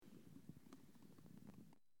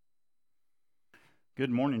Good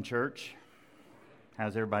morning, church.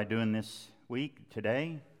 How's everybody doing this week,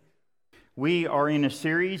 today? We are in a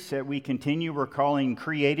series that we continue. We're calling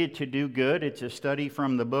Created to Do Good. It's a study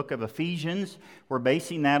from the book of Ephesians. We're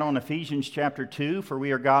basing that on Ephesians chapter 2, for we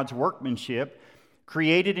are God's workmanship,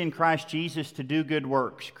 created in Christ Jesus to do good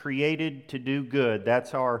works. Created to do good.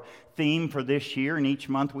 That's our theme for this year, and each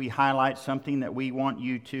month we highlight something that we want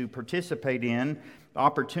you to participate in,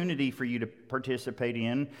 opportunity for you to participate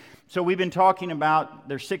in. So we've been talking about,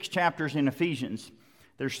 there's 6 chapters in Ephesians.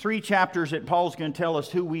 There's 3 chapters that Paul's going to tell us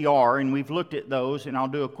who we are, and we've looked at those, and I'll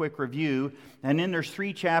do a quick review. And then there's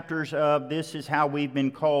 3 chapters of this is how we've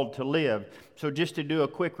been called to live. So just to do a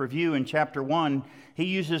quick review, in chapter 1, he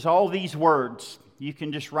uses all these words. You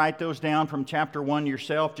can just write those down from chapter 1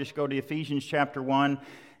 yourself. Just go to Ephesians chapter 1,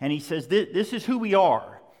 and he says, this is who we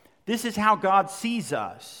are. This is how God sees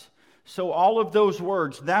us. So all of those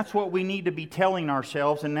words, that's what we need to be telling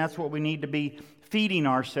ourselves, and that's what we need to be feeding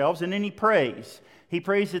ourselves. And then he prays. He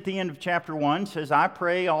prays at the end of chapter 1, says, I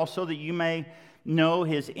pray also that you may know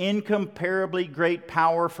his incomparably great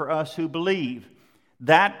power for us who believe.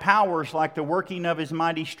 That power is like the working of his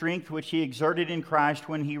mighty strength, which he exerted in Christ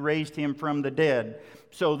when he raised him from the dead.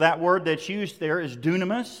 So that word that's used there is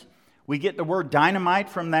dunamis. We get the word dynamite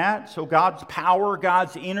from that. So God's power,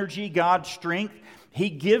 God's energy, God's strength, he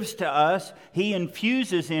gives to us, he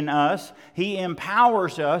infuses in us, he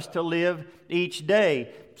empowers us to live each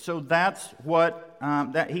day. So that's what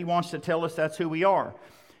that he wants to tell us. That's who we are.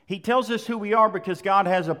 He tells us who we are because God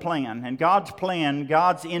has a plan. And God's plan,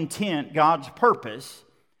 God's intent, God's purpose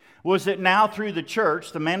was that now through the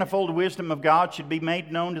church, the manifold wisdom of God should be made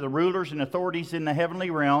known to the rulers and authorities in the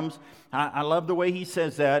heavenly realms. I love the way he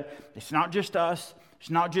says that. It's not just us. It's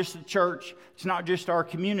not just the church. It's not just our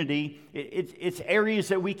community. It's areas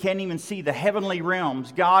that we can't even see, the heavenly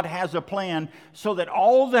realms. God has a plan so that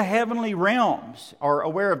all the heavenly realms are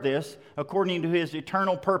aware of this according to his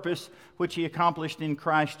eternal purpose, which he accomplished in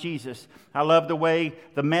Christ Jesus. I love the way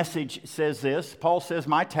the Message says this. Paul says,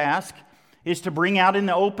 my task is to bring out in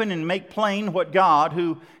the open and make plain what God,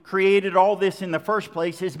 who created all this in the first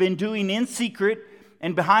place, has been doing in secret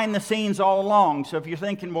and behind the scenes all along. So if you're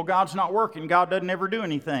thinking, well, God's not working, God doesn't ever do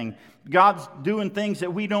anything. God's doing things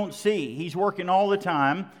that we don't see. He's working all the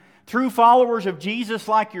time. Through followers of Jesus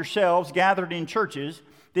like yourselves gathered in churches,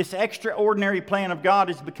 this extraordinary plan of God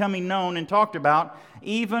is becoming known and talked about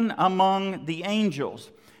even among the angels.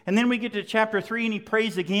 And then we get to chapter 3 and he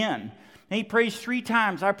prays again. And he prays 3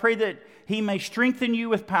 times. I pray that he may strengthen you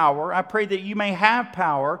with power. I pray that you may have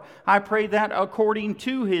power. I pray that according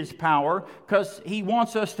to his power, because he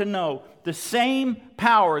wants us to know the same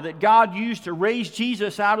power that God used to raise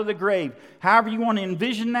Jesus out of the grave. However you want to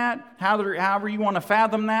envision that, however you want to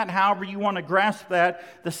fathom that, however you want to grasp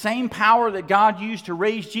that, the same power that God used to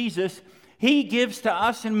raise Jesus, he gives to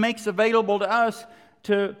us and makes available to us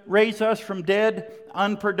to raise us from dead,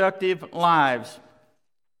 unproductive lives.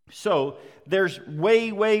 So there's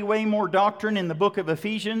way more doctrine in the book of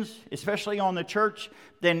Ephesians, especially on the church,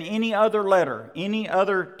 than any other letter, any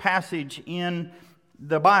other passage in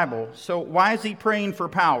the Bible. So why is he praying for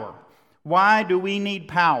power? Why do we need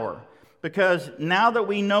power? Because now that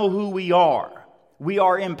we know who we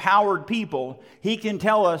are empowered people, he can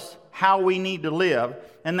tell us how we need to live.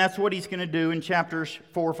 And that's what he's going to do in chapters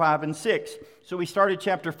 4, 5, and 6. So we started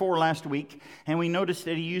chapter 4 last week, and we noticed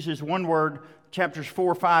that he uses one word, chapters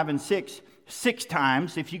 4, 5, and 6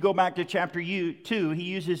 times. If you go back to chapter 2, he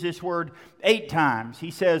uses this word 8 times. He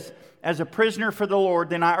says, as a prisoner for the Lord,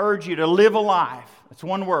 then I urge you to live a life. That's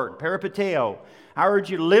one word, peripateo. I urge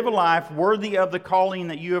you to live a life worthy of the calling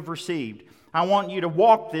that you have received. I want you to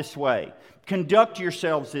walk this way, conduct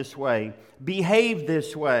yourselves this way, behave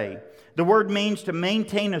this way. The word means to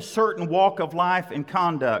maintain a certain walk of life and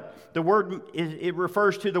conduct. The word, it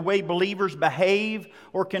refers to the way believers behave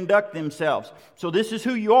or conduct themselves. So this is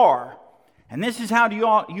who you are. And this is how you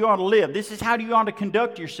ought to live. This is how you ought to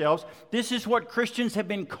conduct yourselves. This is what Christians have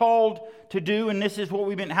been called to do, and this is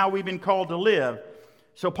how we've been called to live.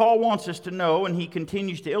 So Paul wants us to know, and he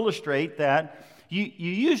continues to illustrate that you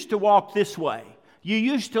used to walk this way. You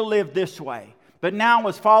used to live this way. But now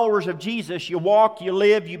as followers of Jesus, you walk, you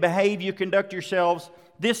live, you behave, you conduct yourselves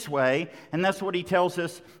this way. And that's what he tells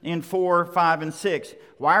us in 4, 5, and 6.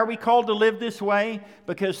 Why are we called to live this way?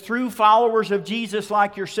 Because through followers of Jesus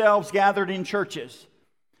like yourselves gathered in churches,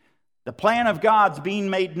 the plan of God's being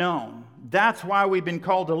made known. That's why we've been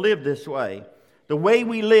called to live this way. The way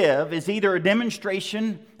we live is either a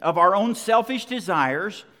demonstration of our own selfish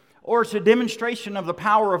desires, or it's a demonstration of the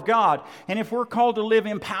power of God. And if we're called to live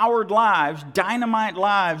empowered lives, dynamite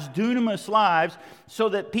lives, dunamis lives, so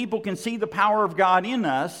that people can see the power of God in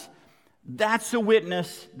us, That's the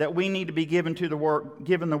witness that we need to be given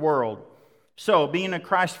the world. So, being a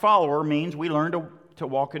Christ follower means we learn to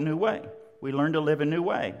walk a new way. We learn to live a new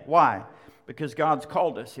way. Why? Because God's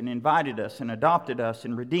called us and invited us and adopted us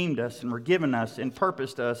and redeemed us and forgiven us and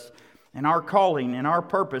purposed us. And our calling and our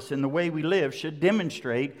purpose and the way we live should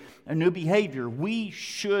demonstrate a new behavior. We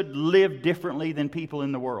should live differently than people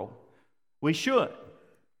in the world. We should.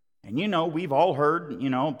 And we've all heard,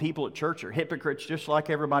 people at church are hypocrites just like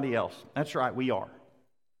everybody else. That's right, we are.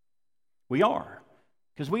 We are.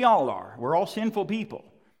 Because we all are. We're all sinful people.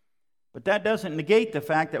 But that doesn't negate the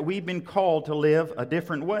fact that we've been called to live a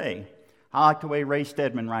different way. I like the way Ray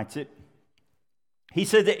Stedman writes it. He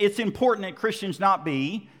said that it's important that Christians not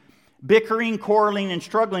be bickering, quarreling, and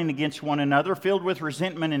struggling against one another, filled with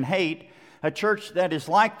resentment and hate. A church that is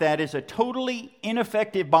like that is a totally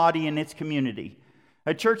ineffective body in its community.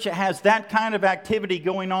 A church that has that kind of activity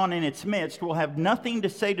going on in its midst will have nothing to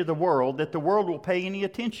say to the world that the world will pay any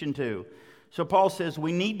attention to. So Paul says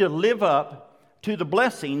we need to live up to the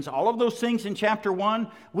blessings. All of those things in chapter 1,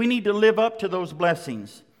 we need to live up to those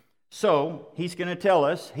blessings. So he's going to tell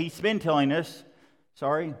us, he's been telling us,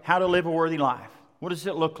 how to live a worthy life. What does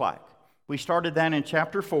it look like? We started that in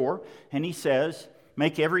chapter 4, and he says,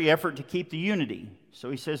 make every effort to keep the unity. So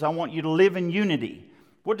he says, I want you to live in unity.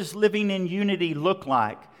 What does living in unity look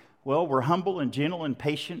like? Well, we're humble and gentle and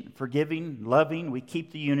patient, forgiving, loving. We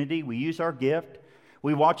keep the unity. We use our gift.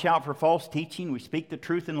 We watch out for false teaching. We speak the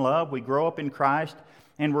truth in love. We grow up in Christ,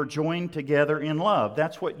 and we're joined together in love.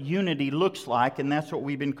 That's what unity looks like, and that's what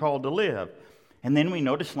we've been called to live. And then we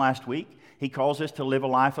noticed last week, he calls us to live a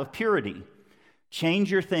life of purity.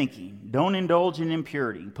 Change your thinking. Don't indulge in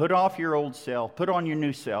impurity. Put off your old self. Put on your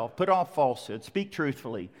new self. Put off falsehood. Speak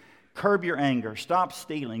truthfully. Curb your anger. Stop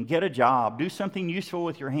stealing. Get a job. Do something useful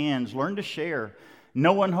with your hands. Learn to share.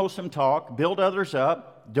 No unwholesome talk. Build others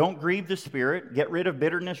up. Don't grieve the Spirit. Get rid of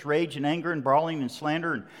bitterness, rage, and anger, and brawling, and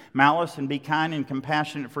slander, and malice, and be kind and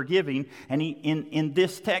compassionate, forgiving. And in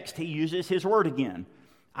this text, he uses his word again.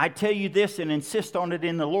 I tell you this and insist on it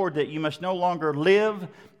in the Lord, that you must no longer live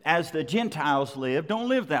as the Gentiles live. Don't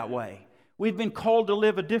live that way. We've been called to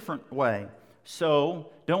live a different way.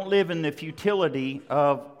 So don't live in the futility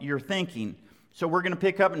of your thinking. So we're going to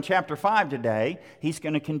pick up in chapter 5 today. He's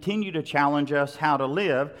going to continue to challenge us how to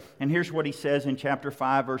live. And here's what he says in chapter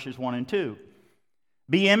 5, verses 1 and 2.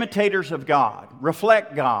 Be imitators of God.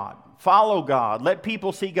 Reflect God. Follow God. Let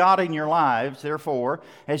people see God in your lives, therefore,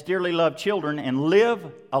 as dearly loved children, and live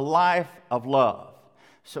a life of love.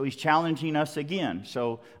 So he's challenging us again.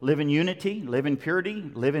 So live in unity, live in purity,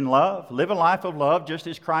 live in love, live a life of love just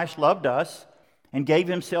as Christ loved us and gave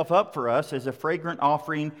himself up for us as a fragrant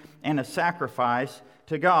offering and a sacrifice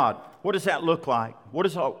to God. What does that look like? What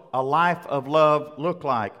does a life of love look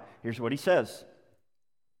like? Here's what he says.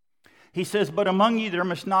 He says, but among you there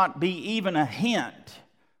must not be even a hint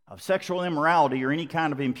of sexual immorality or any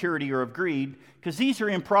kind of impurity or of greed, because these are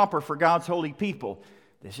improper for God's holy people.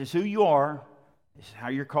 This is who you are. This is how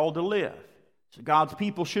you're called to live. So God's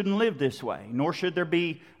people shouldn't live this way, nor should there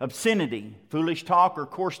be obscenity, foolish talk, or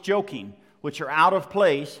coarse joking, which are out of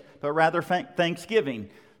place, but rather thanksgiving.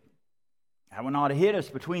 That one ought to hit us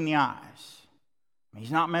between the eyes.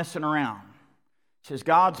 He's not messing around. It says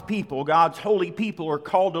God's people, God's holy people, are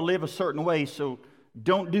called to live a certain way, so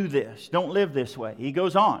don't do this. Don't live this way. He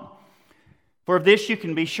goes on. For of this you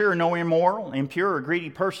can be sure, no immoral, impure, or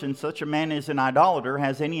greedy person, such a man as an idolater,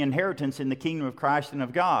 has any inheritance in the kingdom of Christ and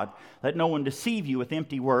of God. Let no one deceive you with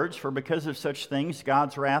empty words, for because of such things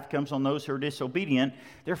God's wrath comes on those who are disobedient.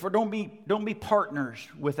 Therefore, don't be partners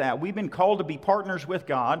with that. We've been called to be partners with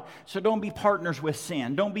God, so don't be partners with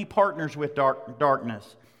sin. Don't be partners with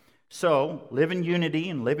darkness. So, live in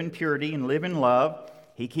unity and live in purity and live in love.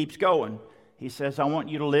 He keeps going. He says, I want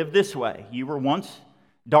you to live this way. You were once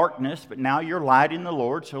darkness, but now you're light in the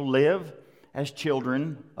Lord, so live as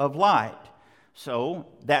children of light. So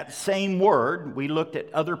that same word, we looked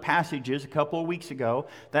at other passages a couple of weeks ago,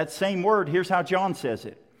 that same word, here's how John says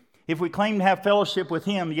it. If we claim to have fellowship with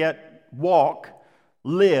him, yet walk,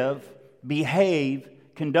 live, behave,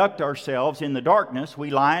 conduct ourselves in the darkness,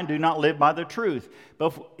 we lie and do not live by the truth.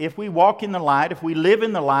 But if we walk in the light, if we live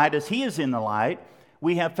in the light as he is in the light,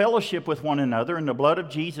 we have fellowship with one another, and the blood of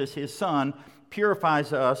Jesus, his Son,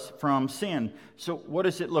 purifies us from sin. So what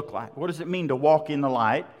does it look like? What does it mean to walk in the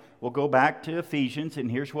light? We'll go back to Ephesians, and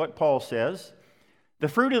here's what Paul says. The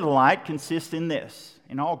fruit of the light consists in this,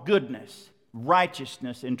 in all goodness,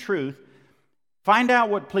 righteousness, and truth. Find out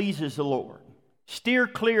what pleases the Lord. Steer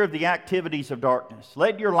clear of the activities of darkness.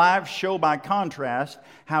 Let your lives show by contrast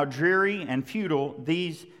how dreary and futile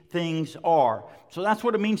these things are. So that's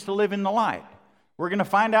what it means to live in the light. We're going to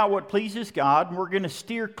find out what pleases God, and we're going to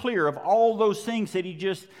steer clear of all those things that He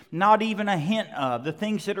just not even a hint of, the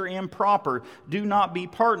things that are improper. Do not be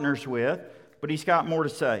partners with, but He's got more to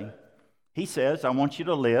say. He says, I want you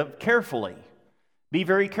to live carefully. Be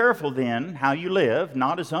very careful then how you live,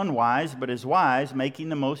 not as unwise, but as wise, making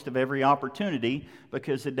the most of every opportunity,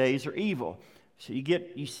 because the days are evil. So you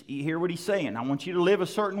hear what He's saying. I want you to live a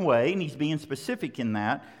certain way, and He's being specific in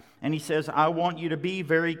that. And He says, I want you to be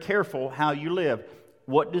very careful how you live.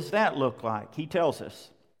 What does that look like? He tells us.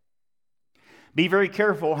 Be very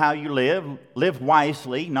careful how you live. Live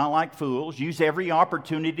wisely, not like fools. Use every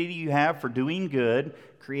opportunity you have for doing good.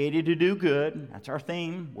 Created to do good. That's our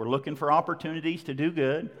theme. We're looking for opportunities to do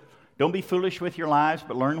good. Don't be foolish with your lives,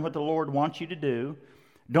 but learn what the Lord wants you to do.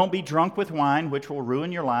 Don't be drunk with wine, which will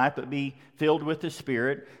ruin your life, but be filled with the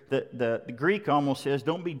Spirit. The Greek almost says,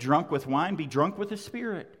 don't be drunk with wine, be drunk with the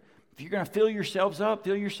Spirit. If you're going to fill yourselves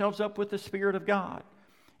up with the Spirit of God.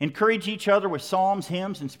 Encourage each other with psalms,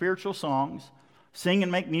 hymns, and spiritual songs. Sing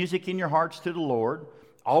and make music in your hearts to the Lord.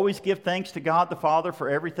 Always give thanks to God the Father for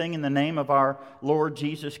everything in the name of our Lord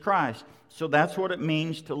Jesus Christ. So that's what it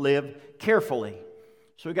means to live carefully.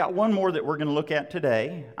 So we got one more that we're going to look at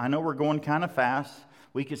today. I know we're going kind of fast.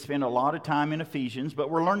 We could spend a lot of time in Ephesians, but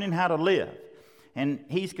we're learning how to live. And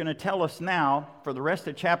he's going to tell us now, for the rest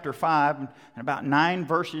of chapter 5, and about 9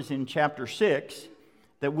 verses in chapter 6,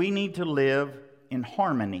 that we need to live in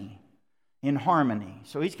harmony. In harmony.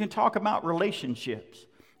 So he's going to talk about relationships.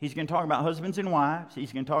 He's going to talk about husbands and wives.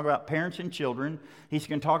 He's going to talk about parents and children. He's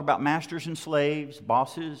going to talk about masters and slaves,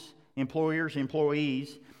 bosses, employers,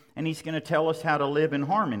 employees. And he's going to tell us how to live in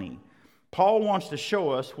harmony. Paul wants to show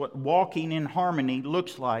us what walking in harmony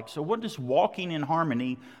looks like. So what does walking in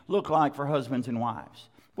harmony look like for husbands and wives?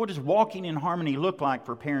 What does walking in harmony look like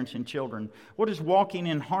for parents and children? What does walking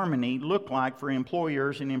in harmony look like for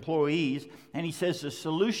employers and employees? And he says the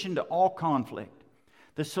solution to all conflict,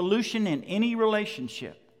 the solution in any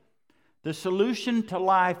relationship, the solution to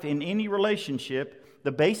life in any relationship,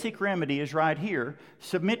 the basic remedy is right here.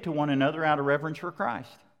 Submit to one another out of reverence for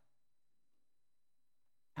Christ.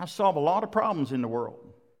 How to solve a lot of problems in the world.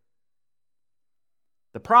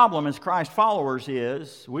 The problem as Christ followers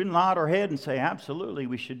is we nod our head and say, absolutely,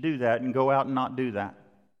 we should do that, and go out and not do that.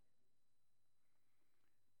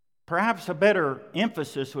 Perhaps a better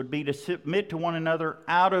emphasis would be to submit to one another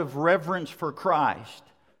out of reverence for Christ.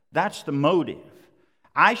 That's the motive.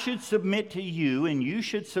 I should submit to you, and you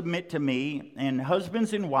should submit to me, and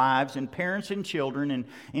husbands and wives, and parents and children, and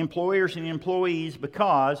employers and employees,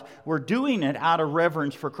 because we're doing it out of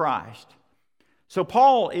reverence for Christ. So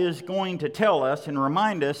Paul is going to tell us and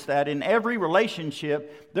remind us that in every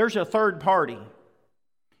relationship, there's a third party.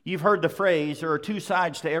 You've heard the phrase, there are two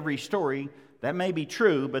sides to every story. That may be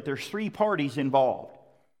true, but there's three parties involved.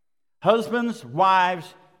 Husbands,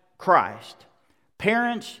 wives, Christ.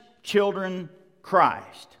 Parents, children,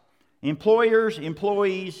 Christ. Employers,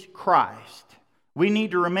 employees, Christ. We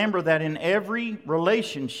need to remember that in every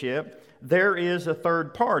relationship, there is a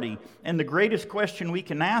third party. And the greatest question we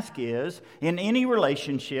can ask is, in any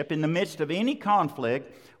relationship, in the midst of any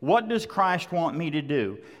conflict, what does Christ want me to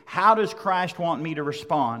do? How does Christ want me to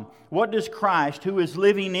respond? What does Christ, who is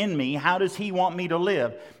living in me, how does He want me to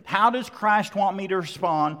live? How does Christ want me to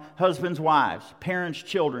respond, husbands, wives, parents,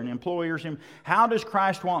 children, employers? How does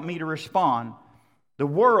Christ want me to respond? The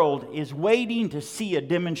world is waiting to see a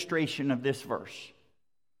demonstration of this verse.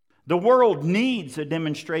 The world needs a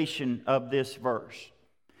demonstration of this verse.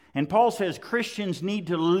 And Paul says Christians need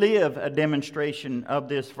to live a demonstration of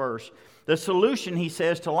this verse. The solution, he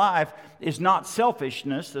says, to life is not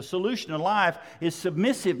selfishness. The solution to life is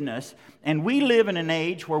submissiveness. And we live in an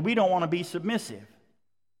age where we don't want to be submissive.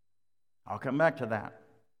 I'll come back to that.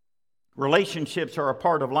 Relationships are a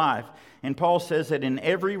part of life. And Paul says that in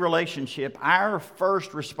every relationship, our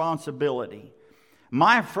first responsibility,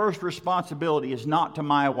 my first responsibility is not to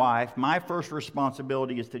my wife. My first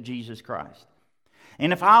responsibility is to Jesus Christ.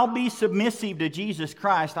 And if I'll be submissive to Jesus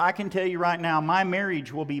Christ, I can tell you right now, my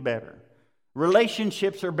marriage will be better.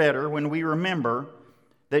 Relationships are better when we remember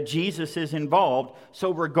that Jesus is involved.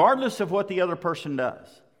 So regardless of what the other person does,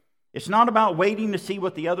 it's not about waiting to see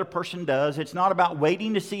what the other person does. It's not about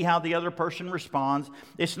waiting to see how the other person responds.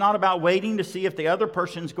 It's not about waiting to see if the other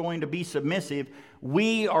person's going to be submissive.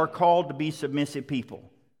 We are called to be submissive people.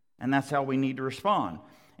 And that's how we need to respond.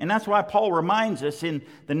 And that's why Paul reminds us in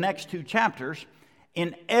the next 2 chapters,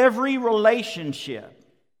 in every relationship,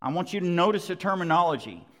 I want you to notice the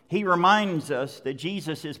terminology. He reminds us that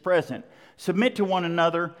Jesus is present. Submit to one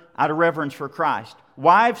another out of reverence for Christ.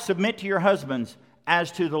 Wives, submit to your husbands as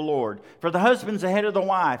to the Lord. For the husband's the head of the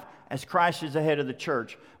wife, as Christ is the head of the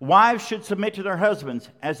church. Wives should submit to their husbands,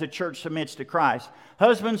 as the church submits to Christ.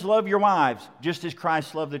 Husbands, love your wives, just as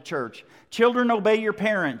Christ loved the church. Children, obey your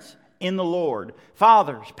parents in the Lord.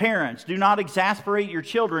 Fathers, parents, do not exasperate your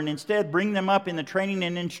children. Instead, bring them up in the training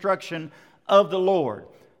and instruction of the Lord.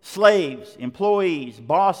 Slaves, employees,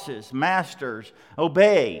 bosses, masters,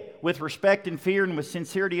 obey with respect and fear and with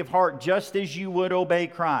sincerity of heart, just as you would obey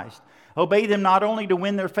Christ. Obey them not only to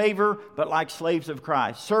win their favor, but like slaves of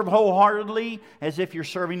Christ. Serve wholeheartedly as if you're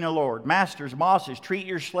serving the Lord. Masters, bosses, treat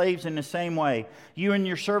your slaves in the same way. You and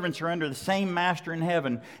your servants are under the same master in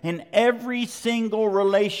heaven. In every single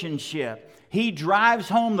relationship, he drives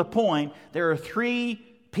home the point there are three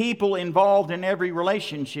people involved in every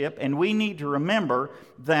relationship, and we need to remember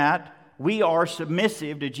that we are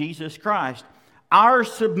submissive to Jesus Christ. Our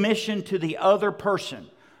submission to the other person,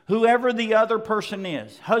 whoever the other person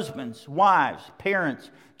is, husbands, wives, parents,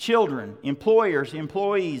 children, employers,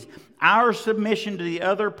 employees, our submission to the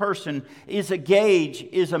other person is a gauge,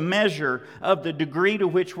 is a measure of the degree to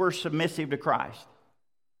which we're submissive to Christ.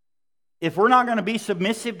 If we're not going to be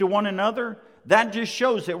submissive to one another, that just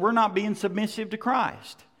shows that we're not being submissive to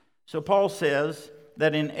Christ. So Paul says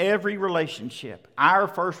that in every relationship, our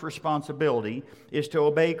first responsibility is to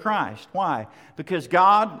obey Christ. Why? Because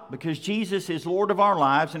Jesus is Lord of our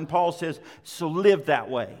lives, and Paul says, so live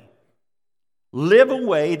that way. Live a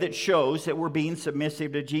way that shows that we're being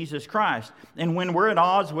submissive to Jesus Christ. And when we're at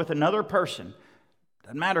odds with another person,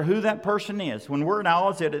 doesn't matter who that person is, when we're at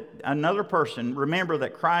odds with another person, remember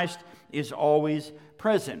that Christ is always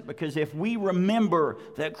present. Because if we remember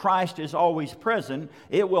that Christ is always present,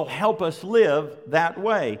 it will help us live that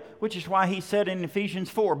way. Which is why he said in Ephesians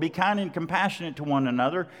 4, be kind and compassionate to one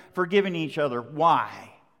another, forgiving each other. Why?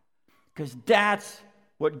 Because that's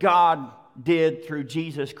what God did through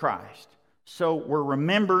Jesus Christ. So we're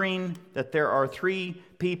remembering that there are three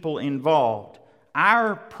people involved.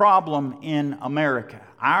 Our problem in America,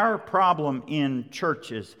 our problem in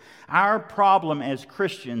churches, our problem as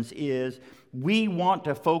Christians is we want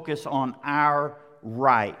to focus on our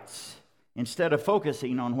rights instead of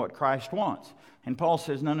focusing on what Christ wants. And Paul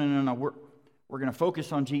says, no. We're going to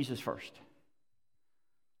focus on Jesus first.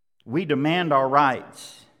 We demand our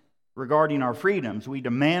rights regarding our freedoms. We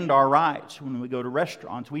demand our rights when we go to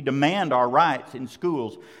restaurants. We demand our rights in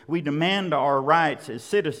schools. We demand our rights as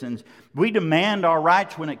citizens. We demand our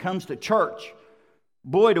rights when it comes to church.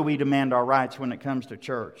 Boy, do we demand our rights when it comes to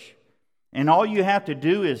church. And all you have to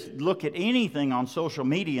do is look at anything on social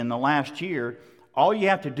media in the last year. All you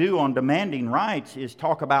have to do on demanding rights is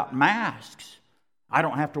talk about masks. I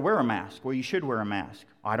don't have to wear a mask. Well, you should wear a mask.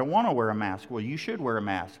 I don't want to wear a mask. Well, you should wear a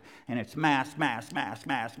mask. And it's mask.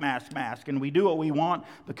 And we do what we want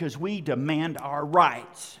because we demand our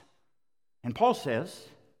rights. And Paul says,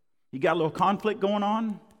 you got a little conflict going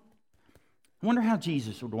on? I wonder how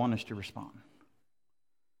Jesus would want us to respond.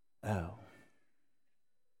 I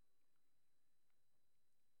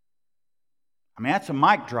mean, that's a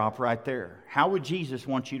mic drop right there. How would Jesus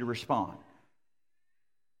want you to respond?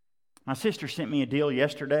 My sister sent me a deal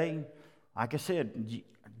yesterday. Like I said,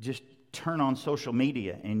 just turn on social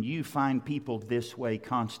media and you find people this way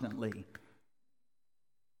constantly.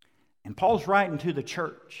 And Paul's writing to the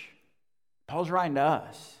church. Paul's writing to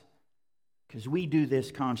us because we do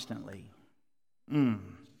this constantly.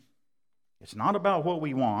 It's not about what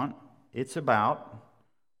we want. It's about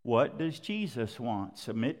what does Jesus want?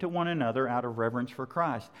 Submit to one another out of reverence for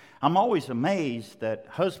Christ. I'm always amazed that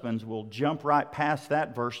husbands will jump right past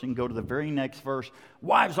that verse and go to the very next verse.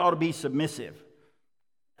 Wives ought to be submissive.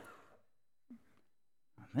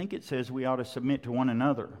 I think it says we ought to submit to one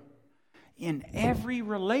another in every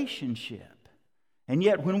relationship. And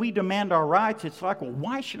yet when we demand our rights, it's like, well,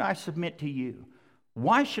 why should I submit to you?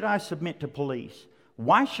 Why should I submit to police?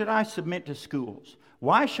 Why should I submit to schools?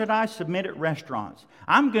 Why should I submit at restaurants?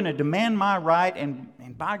 I'm going to demand my right,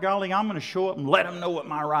 and by golly, I'm going to show up and let them know what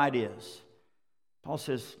my right is. Paul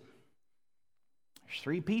says, there's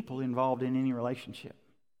three people involved in any relationship.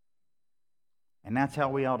 And that's how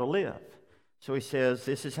we ought to live. So he says,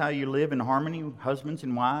 this is how you live in harmony, husbands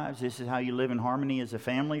and wives. This is how you live in harmony as a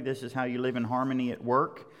family. This is how you live in harmony at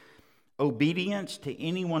work. Obedience to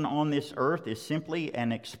anyone on this earth is simply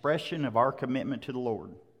an expression of our commitment to the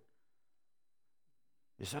Lord.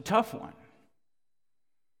 It's a tough one.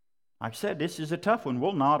 Like I said, this is a tough one.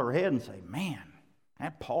 We'll nod our head and say, man,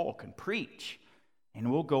 that Paul can preach.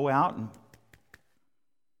 And we'll go out and...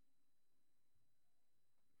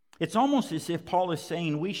 It's almost as if Paul is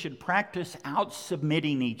saying we should practice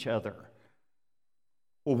out-submitting each other.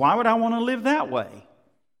 Well, why would I want to live that way?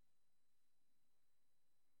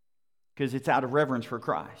 because it's out of reverence for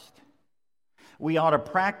Christ. We ought to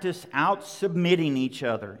practice out-submitting each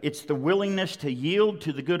other. It's the willingness to yield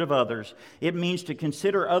to the good of others. It means to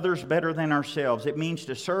consider others better than ourselves. It means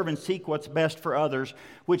to serve and seek what's best for others,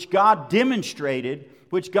 which God demonstrated,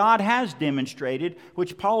 which God has demonstrated,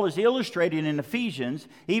 which Paul has illustrated in Ephesians.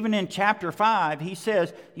 Even in chapter 5, he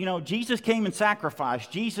says, Jesus came and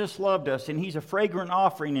sacrificed. Jesus loved us, and He's a fragrant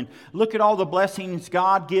offering. And look at all the blessings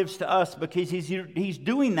God gives to us because He's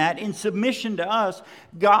doing that in submission to us.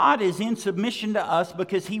 God is in submission to us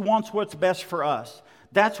because He wants what's best for us.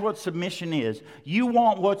 That's what submission is. You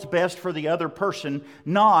want what's best for the other person,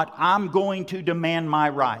 not I'm going to demand my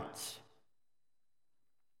rights.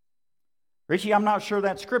 Richie, I'm not sure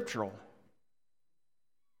that's scriptural.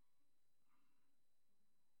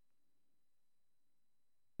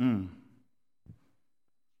 In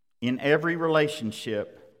every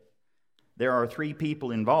relationship, there are three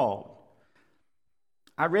people involved.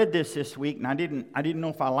 I read this week, and I didn't know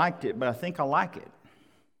if I liked it, but I think I like it.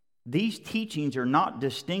 These teachings are not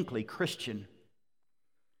distinctly Christian.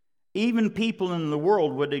 Even people in the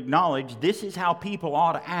world would acknowledge this is how people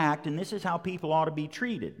ought to act, and this is how people ought to be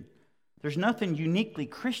treated. There's nothing uniquely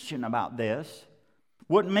Christian about this.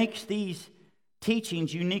 What makes these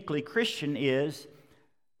teachings uniquely Christian is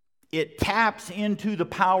it taps into the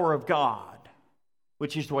power of God,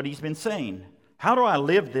 which is what he's been saying. How do I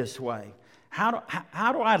live this way? How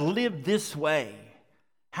do I live this way?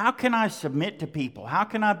 How can I submit to people? How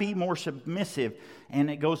can I be more submissive?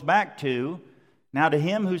 And it goes back to, now to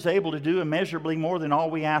Him who's able to do immeasurably more than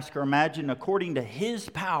all we ask or imagine, according to His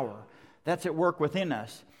power that's at work within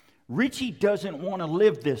us. Richie doesn't want to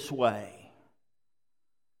live this way.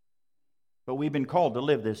 But we've been called to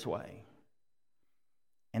live this way.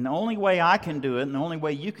 And the only way I can do it, and the only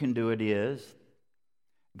way you can do it is,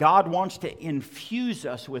 God wants to infuse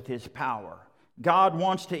us with His power. God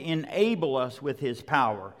wants to enable us with His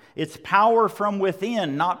power. It's power from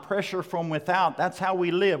within, not pressure from without. That's how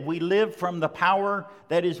we live. We live from the power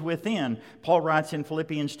that is within. Paul writes in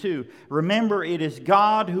Philippians 2, remember, it is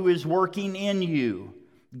God who is working in you,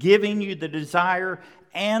 giving you the desire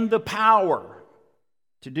and the power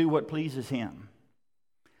to do what pleases Him.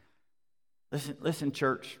 Listen,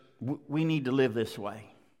 church, we need to live this way.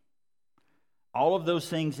 All of those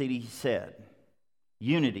things that he said,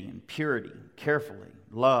 unity and purity, carefully,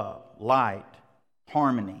 love, light,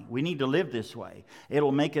 harmony, we need to live this way.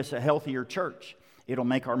 It'll make us a healthier church. It'll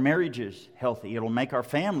make our marriages healthy. It'll make our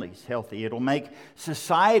families healthy. It'll make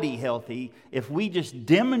society healthy if we just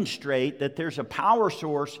demonstrate that there's a power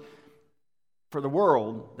source for the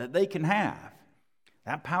world that they can have.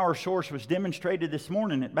 That power source was demonstrated this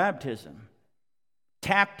morning at baptism.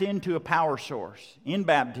 Tapped into a power source in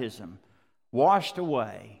baptism, washed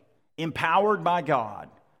away, empowered by God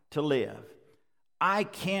to live. I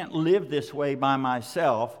can't live this way by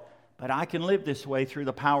myself, but I can live this way through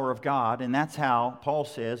the power of God, and that's how Paul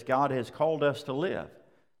says God has called us to live.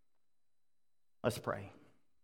 Let's pray.